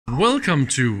Welcome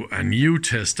to a new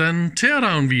test and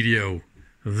teardown video.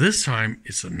 This time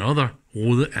it's another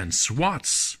Rohde and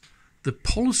Schwarz, the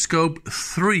Polyskop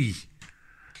 3.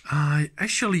 I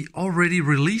actually already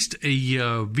released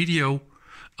a video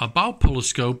about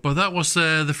Polyskop, but that was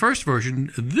the first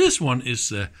version. This one is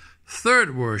the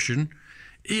third version.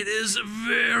 It is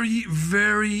very,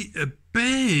 very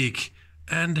big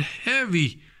and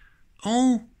heavy.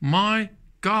 Oh my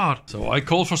God. So I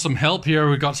called for some help here.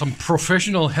 We got some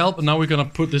professional help, and now we're gonna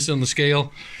put this on the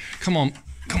scale. Come on.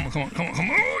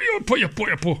 Oh,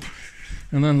 pull.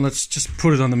 And then let's just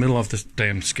put it on the middle of this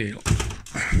damn scale.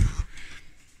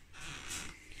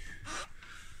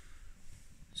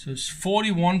 So it's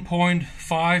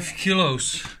 41.5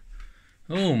 kilos.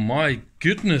 Oh my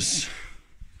goodness.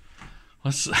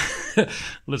 Let's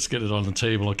get it on the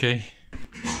table, okay?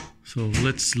 So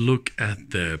let's look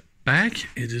at the back.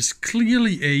 It is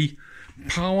clearly a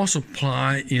power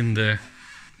supply in the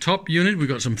top unit. We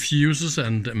got some fuses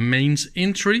and mains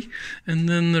entry, and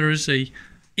then there is a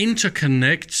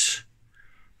interconnect,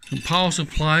 some power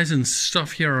supplies and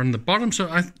stuff here on the bottom. So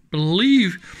I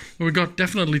believe we got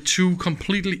definitely two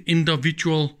completely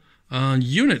individual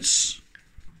units.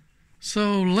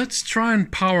 So let's try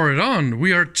and power it on.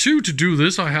 We are two to do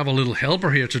this. I have a little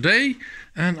helper here today,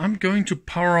 and I'm going to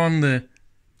power on the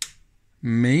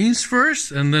mains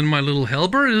first, and then my little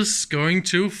helper is going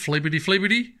to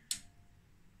flippity.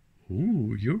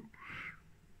 Ooh, you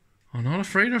are not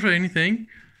afraid of anything.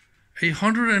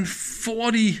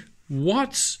 140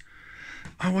 watts.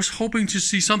 I was hoping to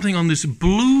see something on this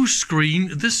blue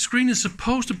screen. This screen is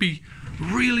supposed to be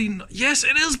really... Yes,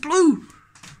 it is blue.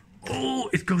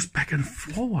 Oh, it goes back and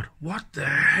forward. What the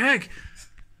heck?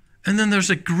 And then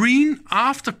there's a green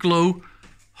afterglow.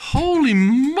 Holy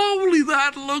moly,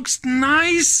 that looks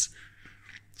nice.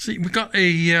 See, we got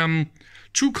a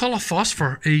two-color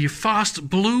phosphor, a fast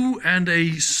blue and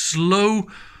a slow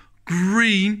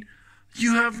green.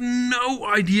 You have no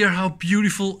idea how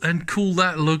beautiful and cool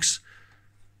that looks.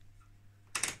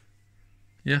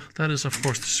 Yeah, that is, of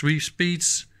course, the sweep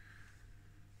speeds.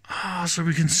 So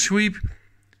we can sweep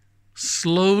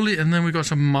slowly, and then we got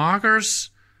some markers.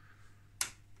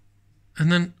 And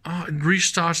then, it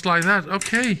restarts like that.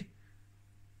 Okay.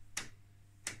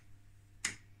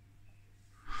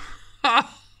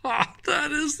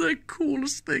 That is the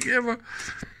coolest thing ever.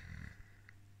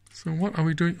 So what are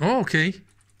we doing? Oh, okay.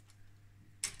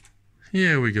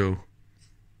 Here we go.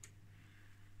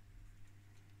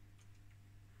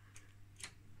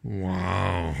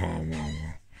 Wow.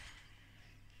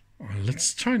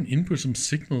 Let's try and input some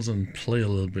signals and play a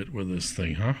little bit with this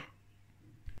thing, huh?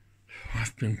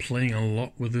 I've been playing a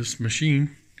lot with this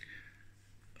machine.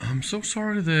 I'm so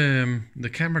sorry the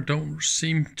camera don't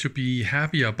seem to be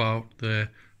happy about the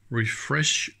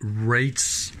refresh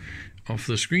rates of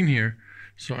the screen here.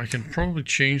 So I can probably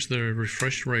change the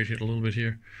refresh rate a little bit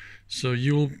here. So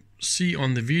you'll see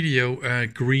on the video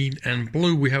green and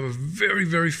blue. We have a very,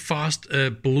 very fast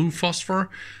blue phosphor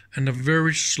and a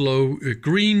very slow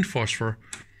green phosphor.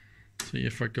 See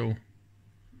if I go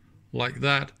like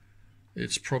that.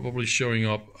 It's probably showing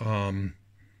up a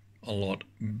lot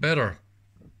better.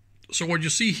 So what you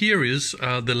see here is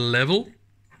the level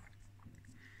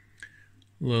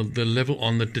on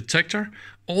the detector.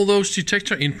 All those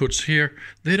detector inputs here,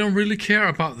 they don't really care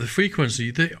about the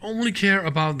frequency. They only care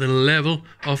about the level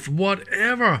of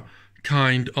whatever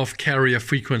kind of carrier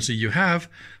frequency you have.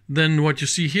 Then what you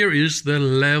see here is the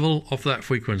level of that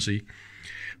frequency.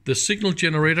 The signal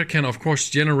generator can, of course,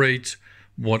 generate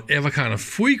whatever kind of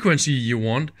frequency you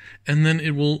want, and then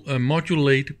it will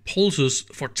modulate pulses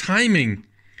for timing,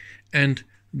 and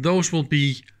those will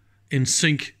be in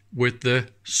sync with the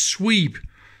sweep.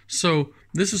 So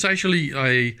this is actually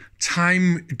a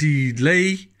time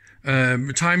delay,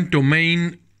 time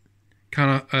domain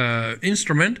kind of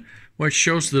instrument, where it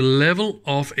shows the level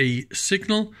of a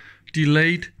signal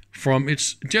delayed from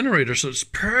its generator. So it's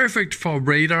perfect for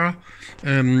radar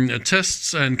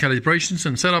tests and calibrations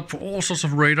and setup for all sorts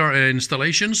of radar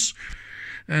installations.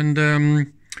 And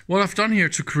what I've done here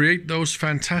to create those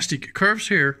fantastic curves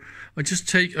here, I just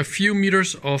take a few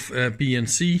meters of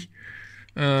BNC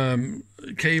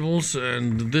cables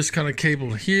and this kind of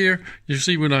cable here. You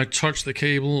see when I touch the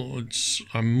cable,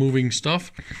 I'm moving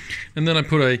stuff. And then I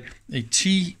put a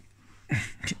T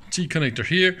connector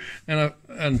here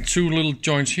and two little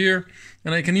joints here,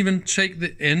 and I can even take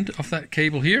the end of that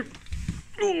cable here,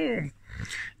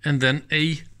 and then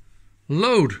a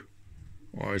load.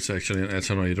 Oh, it's actually an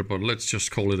attenuator, but let's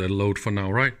just call it a load for now,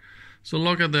 right? So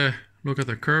look at the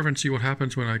curve and see what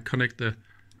happens when I connect the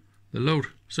load.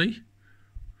 See?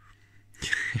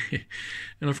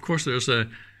 And of course there's a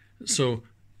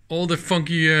all the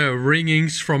funky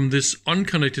ringings from this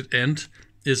unconnected end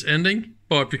is ending,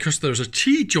 but because there's a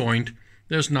T joint,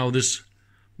 there's now this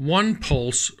one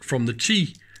pulse from the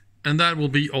T, and that will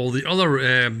be all the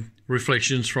other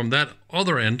reflections from that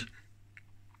other end.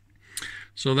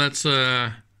 So that's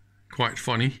quite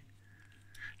funny.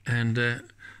 And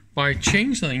by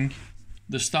changing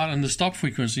the start and the stop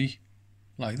frequency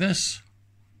like this,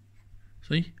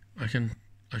 see, I can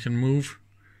move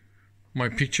my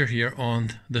picture here on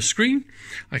the screen.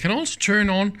 I can also turn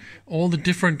on all the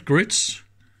different grids.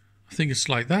 I think it's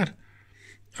like that.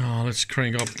 Let's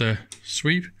crank up the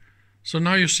sweep. So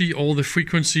now you see all the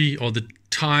frequency or the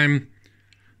time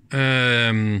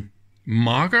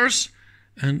markers,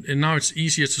 and now it's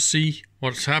easier to see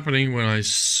what's happening when I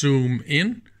zoom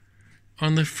in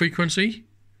on the frequency.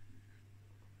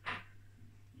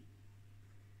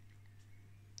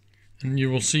 And you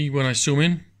will see when I zoom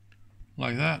in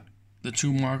like that, the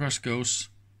two markers goes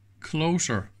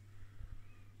closer.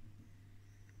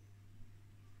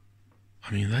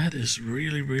 I mean, that is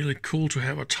really, really cool to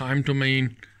have a time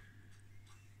domain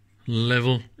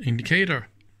level indicator.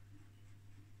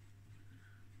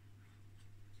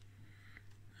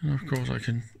 And of course I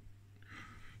can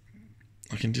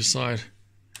decide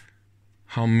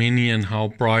how many and how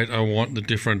bright I want the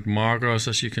different markers,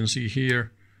 as you can see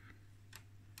here.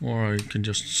 Or I can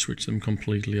just switch them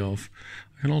completely off.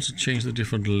 I can also change the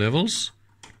different levels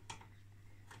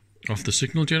of the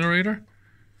signal generator.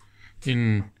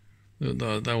 In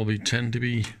that will be 10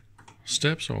 dB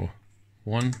steps or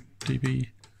 1 dB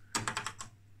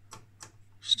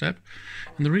step.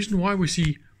 And the reason why we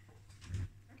see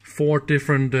 4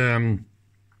 different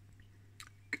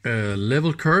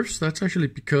level curves, that's actually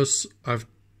because I've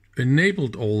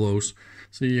enabled all those.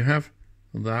 So you have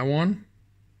that one,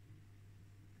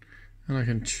 and I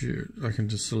can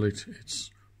just select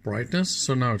its brightness.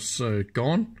 So now it's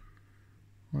gone.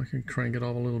 I can crank it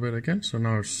up a little bit again. So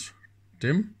now it's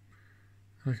dim.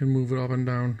 I can move it up and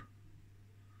down,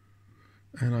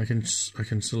 and I can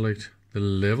select the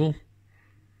level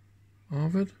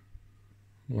of it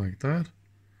like that.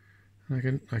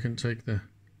 And I can take the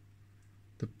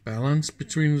balance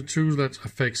between the two that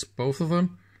affects both of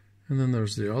them, and then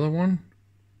there's the other one,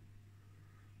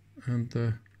 and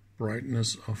the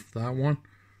brightness of that one,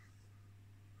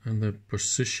 and the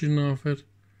position of it,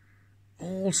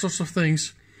 all sorts of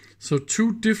things. So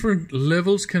 2 different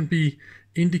levels can be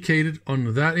indicated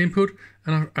on that input,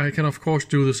 and I can of course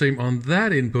do the same on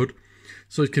that input.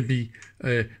 So it can be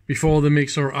before the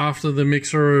mixer, after the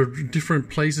mixer, different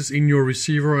places in your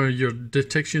receiver or your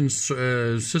detection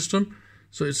system.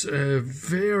 So it's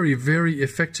very, very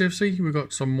effective. See, we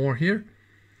got some more here,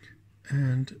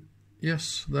 and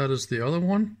yes, that is the other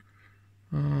one.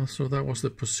 So that was the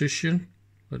position.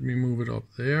 Let me move it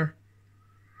up there,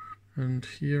 and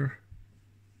here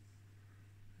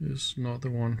is another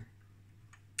one.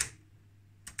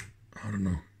 I don't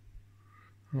know.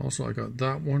 Also, I got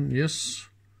that one, yes,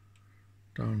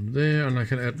 down there, and I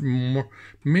can add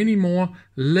many more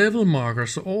level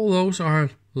markers. So all those are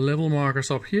level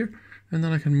markers up here, and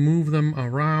then I can move them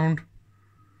around.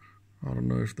 I don't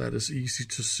know if that is easy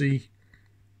to see,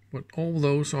 but all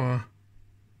those are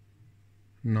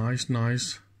nice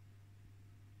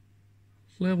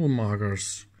level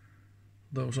markers.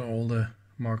 Those are all the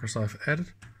markers I've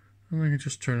added, and I can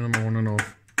just turn them on and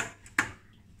off.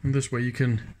 And this way you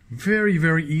can very,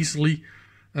 very easily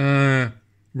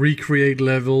recreate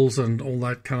levels and all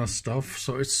that kind of stuff.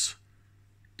 So it's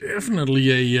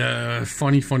definitely a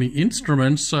funny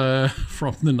instrument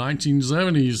from the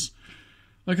 1970s.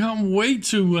 I can't wait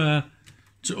to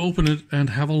open it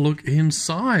and have a look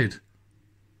inside.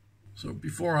 So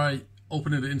before I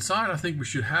open it inside, I think we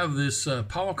should have this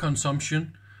power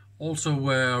consumption also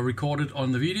recorded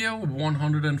on the video,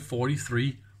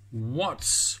 143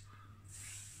 watts.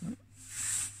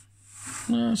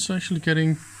 It's actually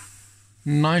getting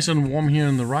nice and warm here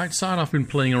on the right side. I've been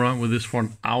playing around with this for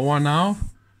an hour now.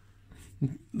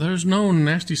 There's no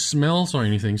nasty smells or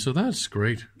anything, so that's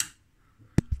great.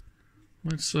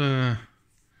 Let's play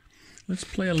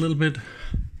a little bit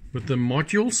with the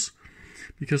modules,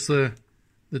 because the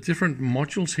different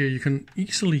modules here, you can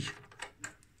easily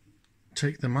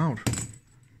take them out.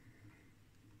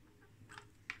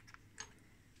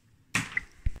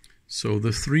 So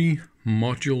the 3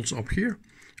 modules up here,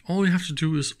 all you have to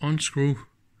do is unscrew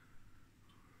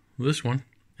this one,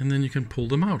 and then you can pull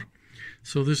them out.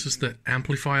 So this is the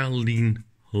amplifier lean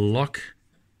lock.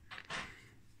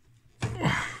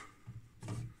 Well,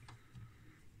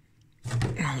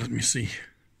 let me see.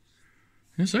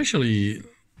 It's actually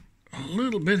a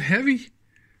little bit heavy.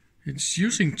 It's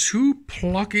using 2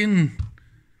 plug-in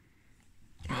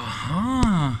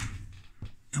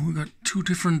And we got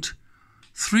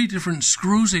three different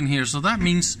screws in here. So that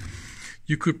means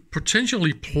you could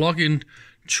potentially plug in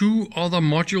 2 other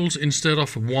modules instead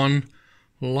of one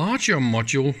larger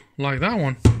module like that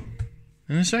one.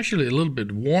 And it's actually a little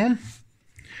bit warm.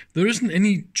 There isn't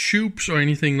any tubes or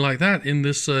anything like that in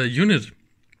this unit.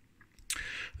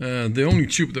 The only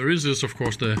tube there is of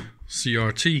course the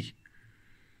CRT.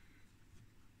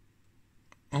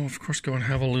 I'll of course go and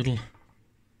have a little.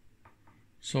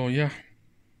 So yeah,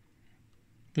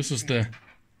 this is the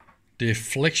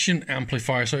deflection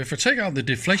amplifier. So if I take out the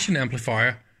deflection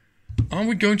amplifier, are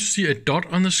we going to see a dot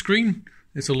on the screen?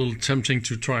 It's a little tempting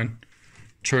to try and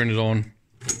turn it on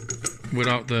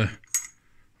without the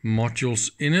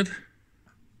modules in it.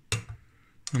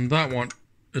 And that one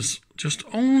is just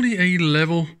only a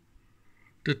level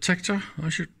detector. I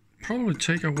should probably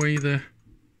take away the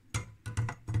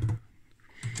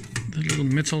little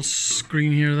metal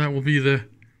screen here. That will be the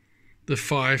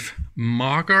 5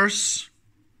 markers.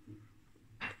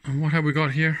 And what have we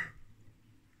got here?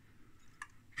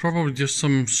 Probably just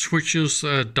some switches,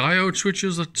 diode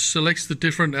switches that selects the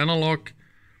different analog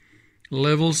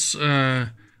levels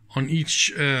on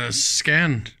each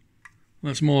scan.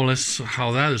 That's more or less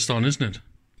how that is done, isn't it?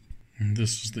 And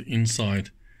this is the inside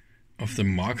of the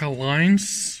marker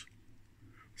lines.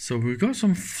 So we've got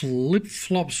some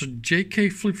flip-flops,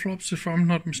 JK flip-flops if I'm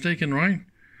not mistaken, right?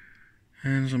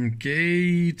 And some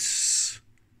gates.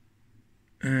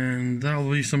 And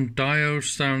that'll be some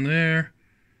diodes down there.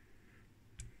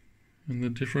 And the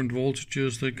different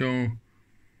voltages that go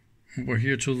over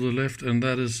here to the left. And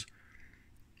that is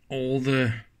all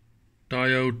the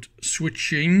diode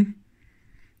switching.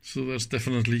 So that's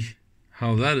definitely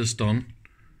how that is done.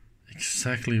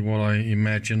 Exactly what I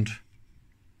imagined.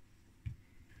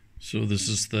 So this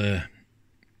is the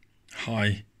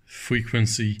high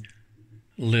frequency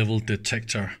level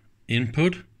detector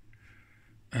input.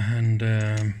 And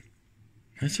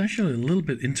it's actually a little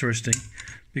bit interesting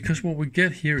because what we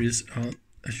get here is,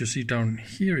 as you see down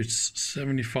here, it's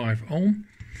 75 ohm.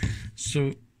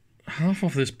 So half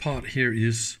of this part here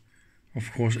is,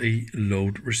 of course, a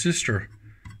load resistor.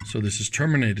 So this is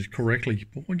terminated correctly.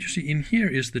 But what you see in here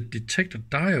is the detector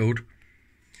diode.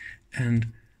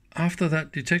 And after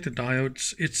that detector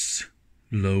diode, it's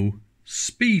low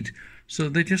speed. So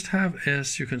they just have,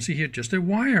 as you can see here, just a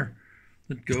wire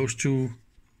that goes to,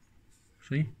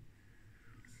 see,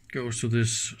 goes to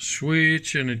this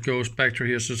switch, and it goes back to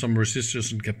here, so some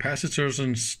resistors and capacitors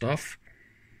and stuff.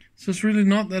 So it's really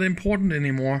not that important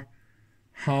anymore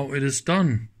how it is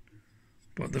done.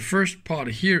 But the first part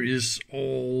here is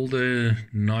all the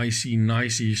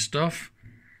nicey stuff.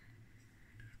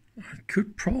 I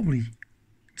could probably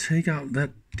take out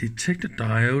that detector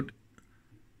diode.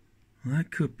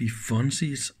 That could be fun.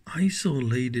 See, it's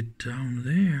isolated down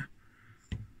there.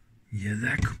 Yeah,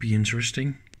 that could be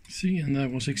interesting. See, and that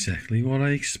was exactly what I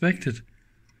expected.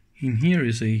 In here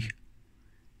is a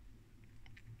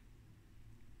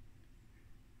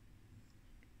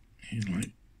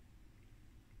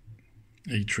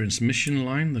transmission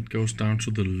line that goes down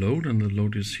to the load, and the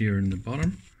load is here in the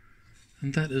bottom.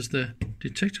 And that is the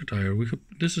detector diode.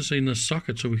 This is in a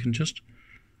socket, so we can just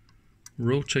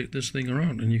rotate this thing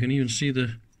around, and you can even see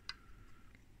the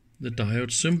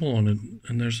diode symbol on it.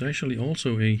 And there's actually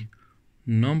also a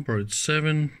number. It's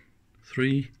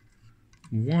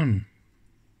 731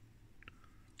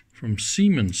 from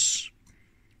Siemens.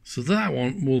 So that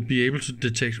one will be able to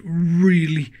detect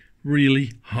really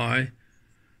high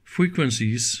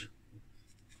frequencies.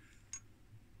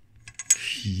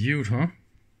 Cute, huh?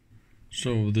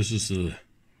 So this is a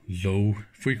low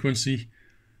frequency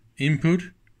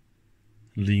input,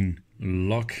 lean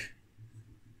lock,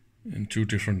 and 2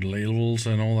 different labels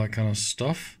and all that kind of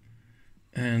stuff.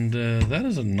 And that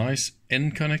is a nice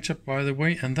N connector, by the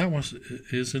way, and that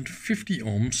is at 50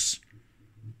 ohms.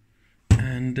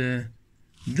 And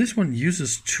this one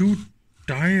uses 2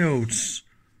 diodes.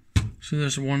 So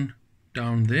there's one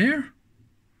down there,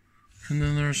 and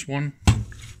then there's one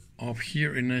up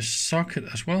here in a socket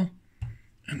as well.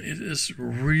 And it is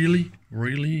really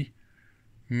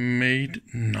made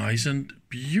nice and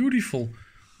beautiful.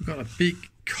 We've got a big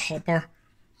copper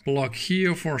block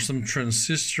here for some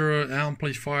transistor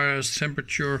amplifiers,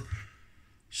 temperature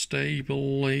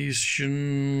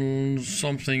stabilization,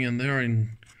 something, and they're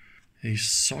in a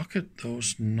socket.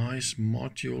 Those nice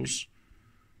modules.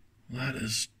 That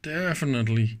is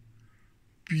definitely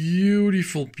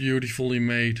beautifully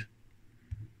made.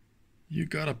 You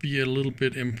gotta be a little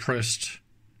bit impressed.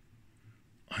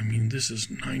 I mean, this is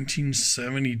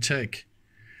 1970 tech.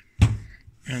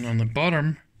 And on the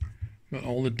bottom, got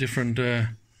all the different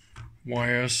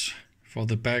wires for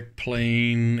the back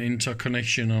plane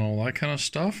interconnection and all that kind of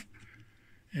stuff.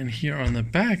 And here on the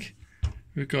back,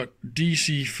 we've got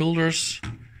DC filters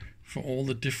for all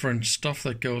the different stuff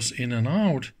that goes in and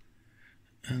out.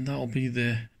 And that'll be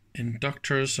the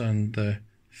inductors and the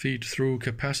feed-through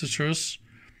capacitors.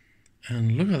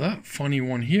 And look at that funny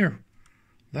one here.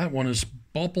 That one is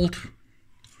bubbled.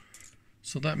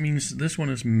 So that means this one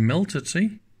is melted,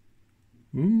 see?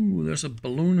 Ooh, there's a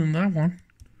balloon in that one.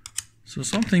 So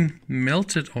something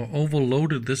melted or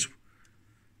overloaded this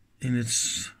in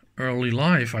its early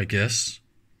life, I guess.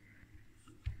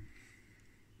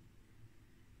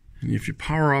 And if you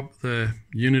power up the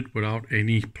unit without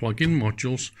any plug-in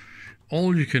modules,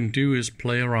 all you can do is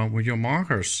play around with your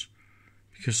markers.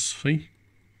 Because, see,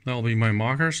 that'll be my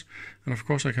markers. And of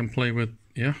course I can play with,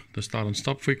 yeah, the start and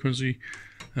stop frequency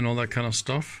and all that kind of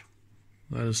stuff.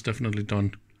 That is definitely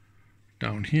done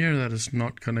down here. That is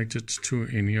not connected to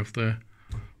any of the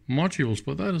modules,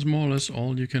 but that is more or less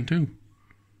all you can do.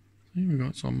 See, we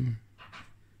got some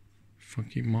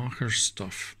funky marker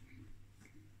stuff.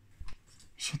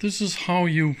 So this is how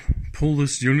you pull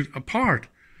this unit apart.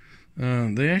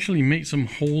 They actually made some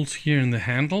holes here in the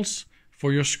handles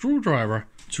for your screwdriver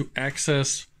to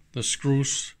access the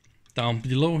screws down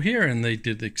below here, and they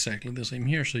did exactly the same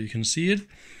here, so you can see it.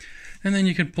 And then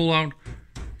you can pull out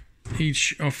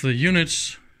each of the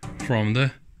units from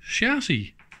the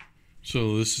chassis.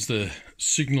 So this is the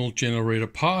signal generator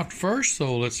part first,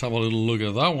 so let's have a little look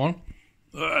at that one.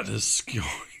 That is going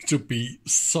to be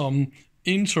some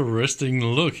interesting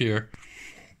look here.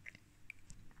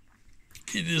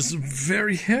 It is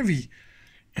very heavy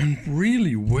and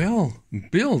really well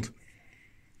built.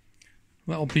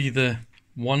 That'll be the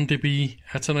 1 dB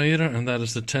attenuator, and that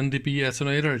is the 10 dB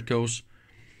attenuator. It goes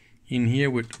in here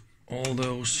with all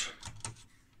those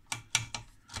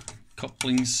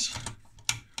couplings.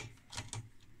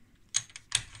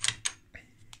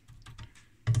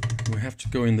 We have to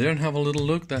go in there and have a little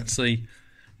look. That's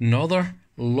another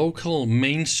local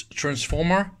mains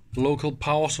transformer, local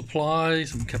power supply,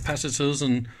 some capacitors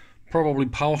and probably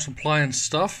power supply and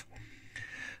stuff.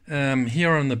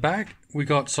 Here on the back we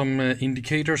got some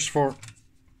indicators for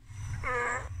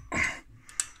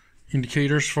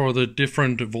the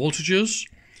different voltages,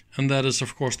 and that is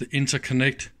of course the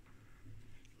interconnect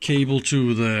cable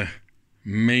to the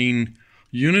main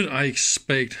unit. I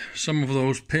expect some of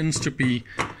those pins to be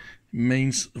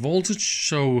mains voltage,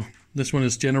 so this one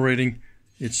is generating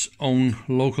its own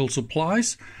local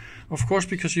supplies, of course,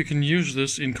 because you can use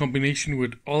this in combination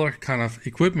with other kind of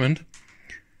equipment.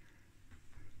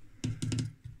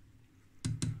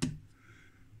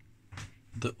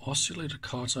 The oscillator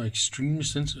cards are extremely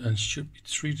sensitive and should be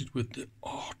treated with the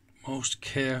utmost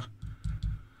care.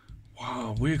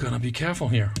 Wow, we're gonna be careful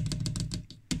here.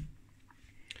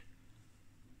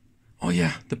 Oh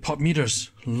yeah, the pot meters,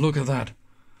 look at that.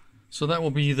 So that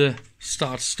will be the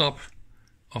start-stop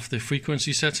of the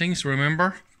frequency settings,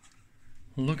 remember?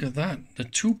 Look at that, the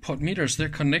 2 pot meters, they're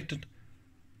connected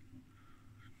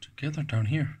together down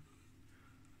here.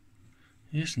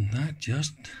 Isn't that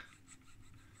just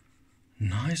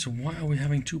nice? Why are we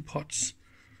having 2 pots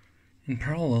in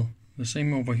parallel? The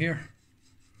same over here.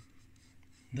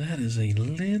 That is a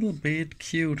little bit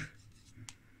cute.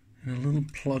 And a little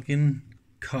plug-in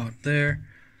card there.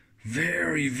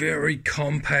 Very, very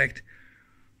compact.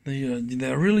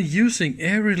 They're really using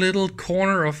every little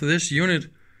corner of this unit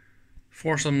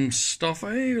for some stuff.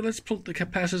 Hey, let's put the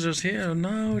capacitors here.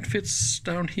 Now it fits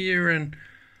down here, and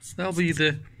that'll be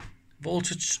the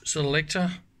voltage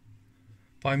selector.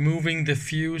 By moving the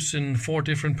fuse in 4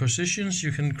 different positions,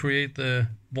 you can create the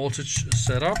voltage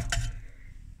setup.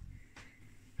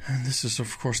 And this is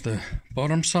of course the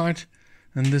bottom side,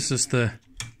 and this is the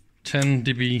 10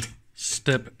 dB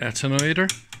step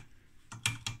attenuator.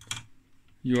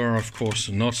 You are of course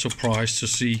not surprised to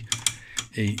see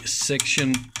a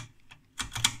section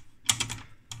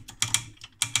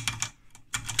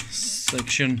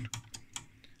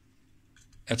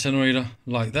attenuator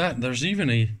like that. There's even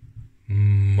a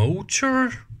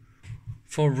motor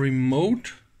for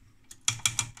remote.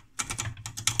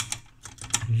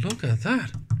 Look at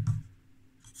that.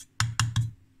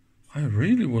 I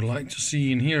really would like to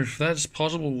see in here if that's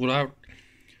possible without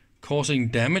causing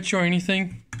damage or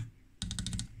anything.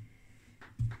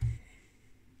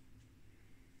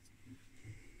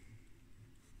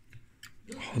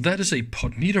 Oh, that is a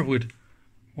pot meter with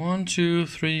 1, 2,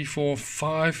 3, 4,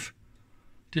 5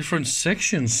 different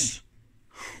sections.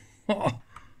 Oh,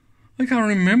 I can't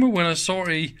remember when I saw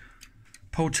a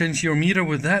potentiometer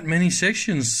with that many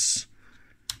sections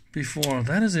before.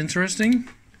 That is interesting.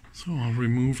 So I've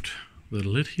removed the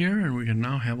lid here, and we can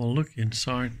now have a look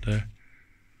inside the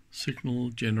signal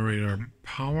generator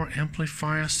power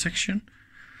amplifier section.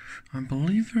 I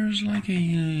believe there's like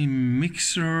a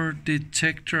mixer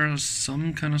detector,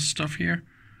 some kind of stuff here.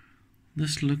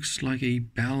 This looks like a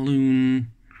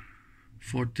balloon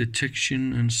for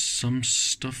detection and some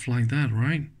stuff like that,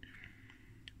 right?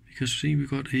 Because see, we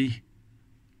got a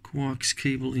coax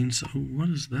cable inside. Oh, what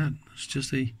is that? It's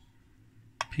just a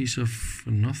piece of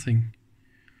nothing.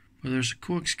 But there's a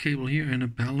coax cable here and a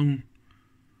balloon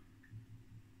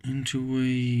into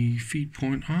a feed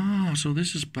point. Ah, so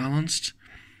this is balanced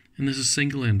and this is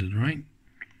single-ended, right?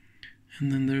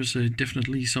 And then there's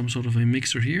definitely some sort of a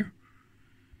mixer here.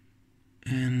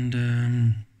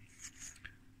 And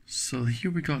so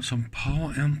here we got some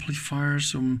power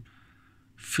amplifiers, some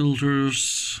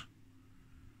filters,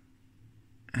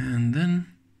 and then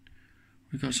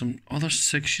we got some other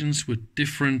sections with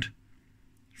different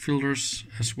filters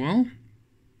as well.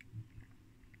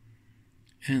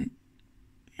 And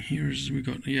here's we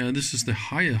got, yeah, this is the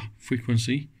higher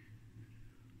frequency,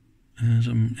 and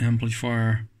some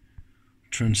amplifier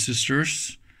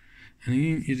transistors, and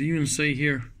it even say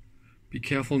here, be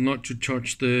careful not to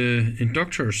touch the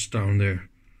inductors down there.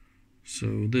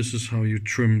 So this is how you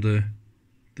trim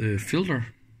the filter.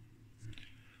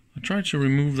 I tried to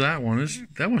remove that one.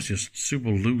 That was just super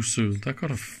loose, so that could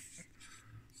have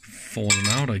fallen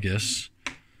out, I guess.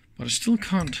 But I still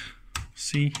can't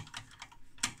see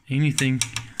anything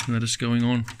that is going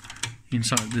on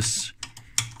inside this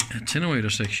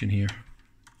attenuator section here.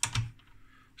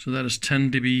 So that is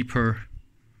 10 dB per,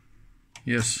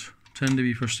 yes, 10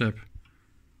 dB per step.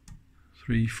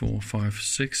 3, 4, 5,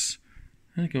 6,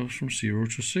 and it goes from 0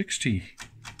 to 60.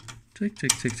 Tick,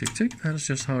 tick, tick, tick, tick. That is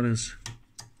just how it is.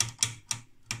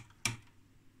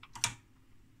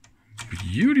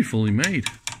 Beautifully made.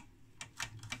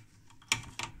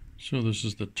 So this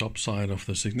is the top side of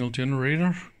the signal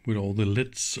generator with all the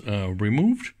lids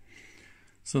removed.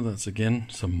 So that's again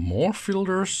some more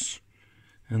filters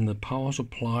and the power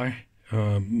supply,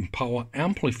 power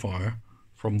amplifier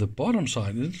from the bottom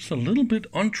side. It's a little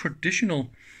bit untraditional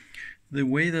the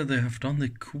way that they have done the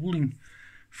cooling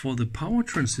for the power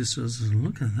transistors.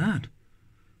 Look at that.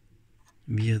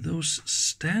 Yeah, those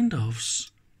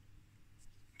standoffs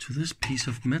to this piece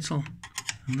of metal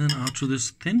and then out to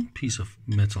this thin piece of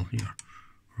metal here.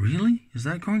 Really? Is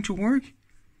that going to work?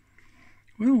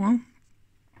 Well.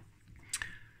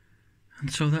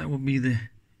 And so that will be the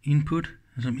input,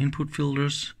 some input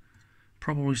filters,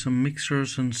 probably some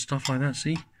mixers and stuff like that.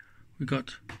 See, we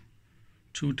got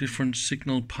two different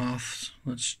signal paths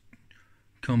that's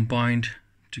combined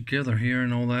together here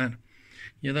and all that.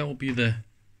 Yeah, that will be the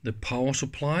power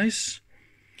supplies,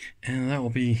 and that will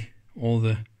be all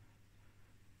the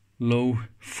low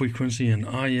frequency and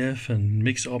IF, and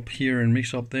mix up here and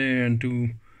mix up there and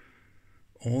do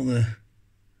all the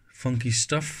funky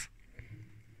stuff.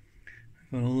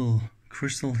 Got a little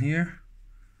crystal here.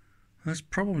 That's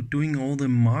probably doing all the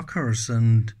markers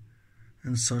and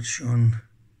such on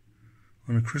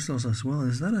the crystals as well.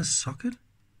 Is that a socket?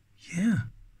 Yeah.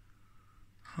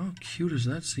 How cute is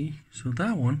that? See? So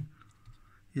that one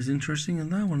is interesting,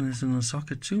 and that one is in a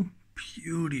socket too.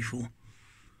 Beautiful.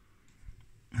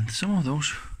 And some of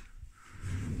those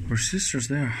resistors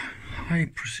there, high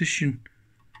precision.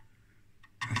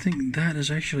 I think that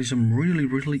is actually some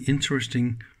really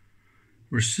interesting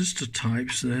resistor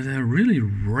types that are really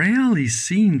rarely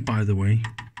seen, by the way,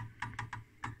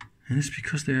 and it's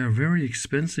because they are very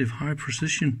expensive high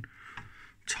precision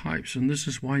types, and this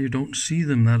is why you don't see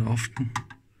them that often.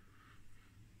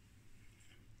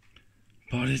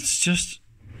 But it's just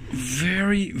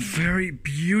very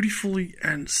beautifully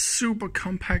and super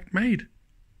compact made.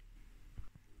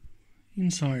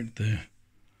 Inside the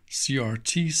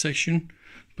CRT section,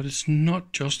 but it's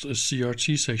not just a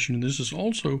CRT section, this is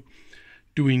also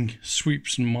doing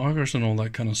sweeps and markers and all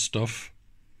that kind of stuff,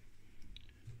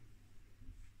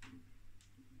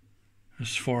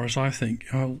 as far as I think.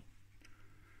 I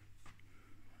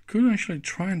could actually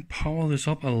try and power this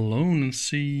up alone and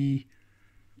see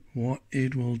what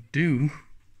it will do.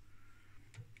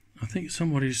 I think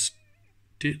somebody's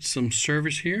did some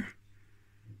service here,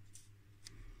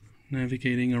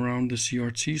 navigating around the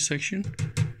CRT section,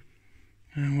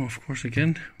 and well, of course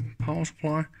again, power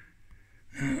supply,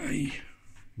 a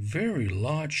very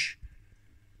large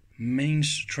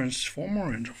mains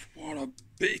transformer, and what a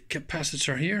big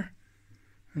capacitor here.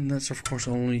 And that's of course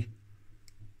only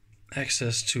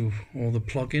access to all the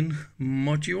plug-in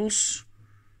modules.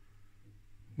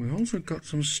 We also got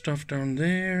some stuff down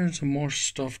there and some more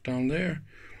stuff down there.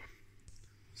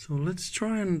 So let's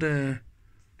try and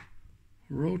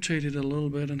rotate it a little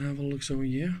bit and have a look. So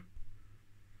yeah,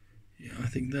 Yeah, I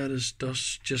think that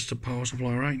does just a power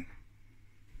supply, right?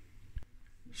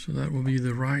 So that will be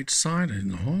the right side.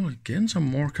 And again, some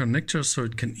more connectors so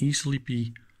it can easily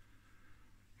be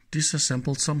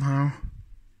disassembled somehow.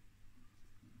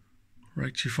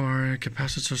 Rectifier,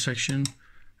 capacitor section.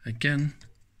 Again,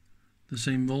 the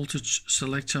same voltage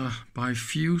selector by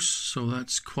fuse, so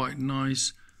that's quite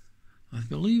nice. I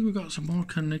believe we got some more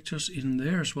connectors in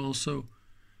there as well, so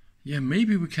yeah,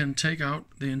 maybe we can take out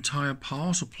the entire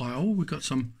power supply. Oh, we got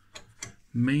some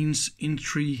mains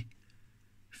entry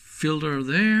filter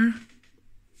there.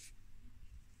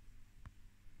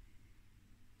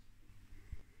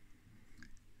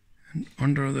 And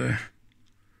under the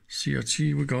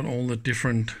CRT we got all the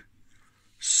different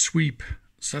sweep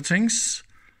settings.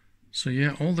 So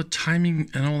yeah, all the timing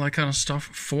and all that kind of stuff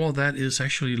for that is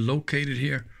actually located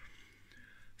here.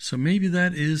 So maybe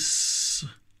that is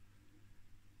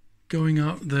going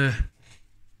out the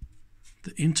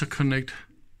interconnect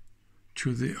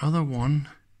to the other one,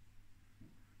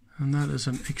 and that is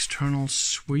an external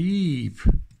sweep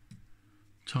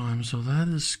time. So that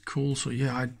is cool. So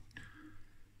yeah,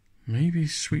 maybe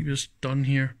sweep is done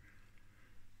here,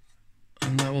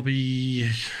 and that will be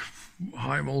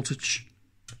high voltage.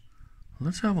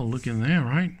 Let's have a look in there,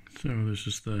 right? So this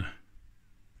is the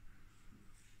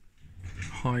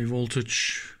high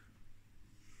voltage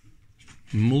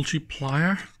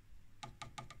multiplier.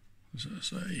 This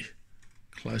is a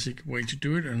classic way to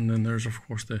do it. And then there's of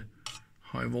course the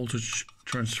high voltage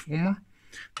transformer.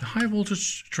 The high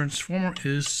voltage transformer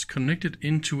is connected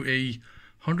into a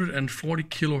 140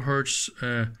 kilohertz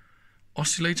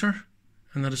oscillator,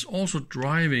 and that is also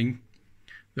driving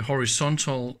the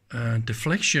horizontal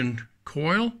deflection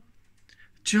coil,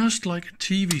 just like a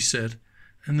TV set.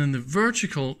 And then the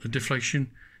vertical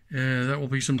deflection, that will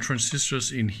be some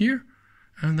transistors in here,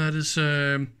 and that is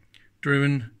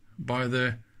driven by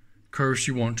the curves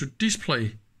you want to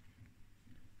display.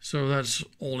 So that's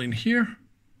all in here,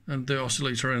 and the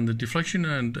oscillator and the deflection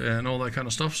and all that kind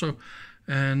of stuff. So,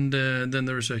 and then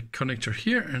there is a connector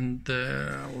here, and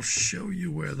I'll show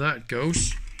you where that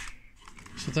goes.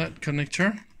 So that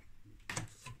connector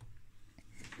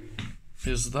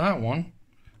is that one,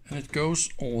 and it goes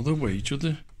all the way to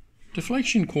the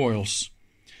deflection coils.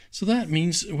 So that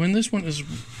means when this one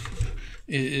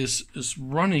is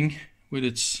running with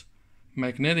its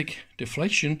magnetic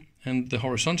deflection and the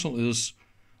horizontal is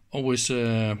always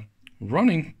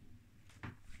running,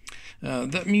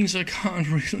 that means I can't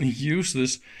really use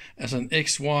this as an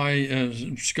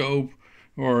XY scope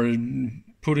or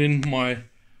put in my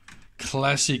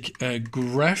classic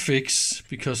graphics,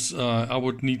 because I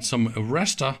would need some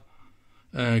raster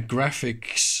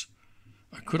graphics.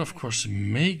 I could of course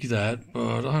make that,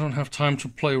 but I don't have time to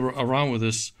play around with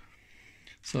this.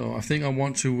 So I think I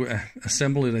want to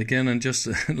assemble it again and just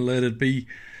let it be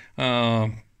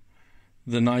the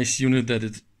nice unit that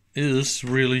it is,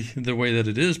 really the way that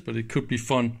it is. But it could be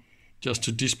fun just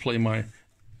to display my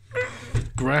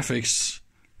graphics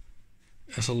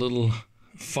as a little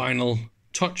final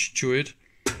touch to it.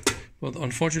 But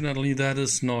unfortunately that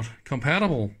is not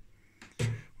compatible.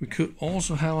 We could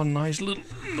also have a nice little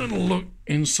look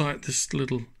inside this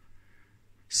little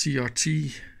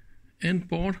CRT end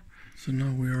board. So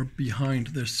now we are behind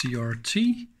the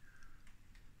CRT,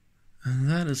 and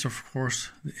that is of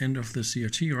course the end of the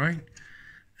CRT, right?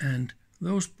 And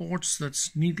those boards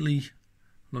that's neatly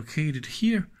located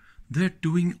here, they're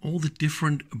doing all the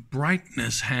different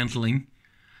brightness handling,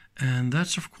 and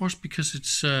that's of course because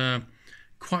it's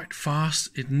quite fast.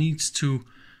 It needs to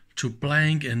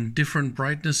blank and different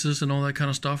brightnesses and all that kind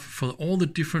of stuff for all the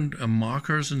different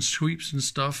markers and sweeps and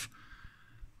stuff.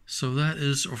 So that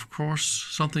is of course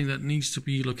something that needs to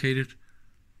be located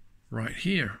right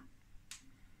here.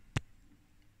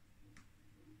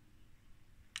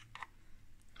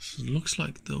 So it looks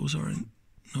like those are in,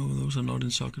 no, those are not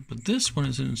in socket, but this one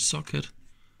is in socket,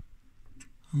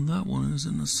 and that one is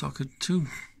in a socket too.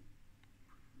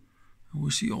 And we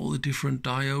see all the different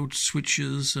diode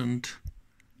switches and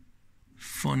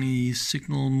funny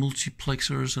signal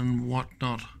multiplexers and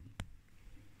whatnot.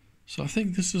 So I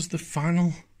think this is the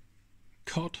final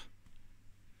cut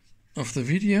of the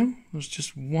video. There's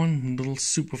just one little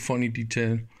super funny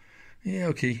detail. Yeah,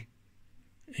 okay.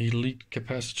 A lead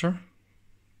capacitor.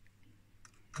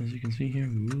 As you can see here.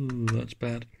 Ooh, that's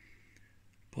bad.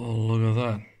 But look at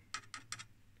that.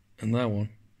 And that one.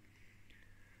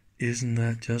 Isn't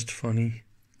that just funny?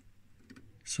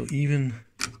 So even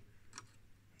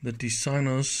the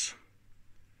designers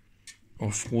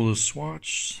of the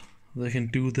Schwarz, they can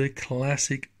do the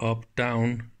classic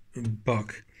up-down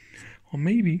buck. Or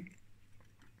maybe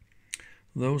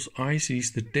those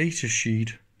ICs, the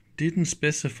datasheet, didn't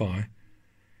specify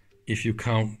if you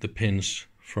count the pins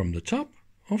from the top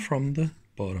or from the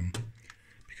bottom.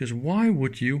 Because why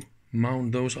would you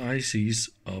mount those ICs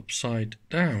upside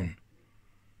down?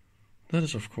 That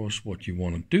is of course what you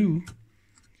want to do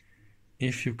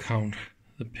if you count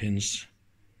the pins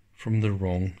from the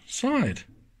wrong side.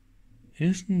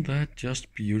 Isn't that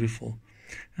just beautiful?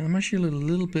 And I'm actually a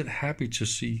little bit happy to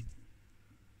see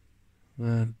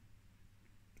that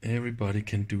everybody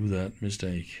can do that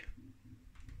mistake.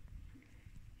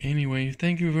 Anyway,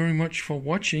 thank you very much for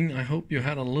watching. I hope you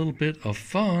had a little bit of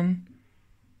fun.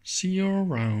 See you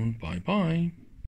around. Bye bye.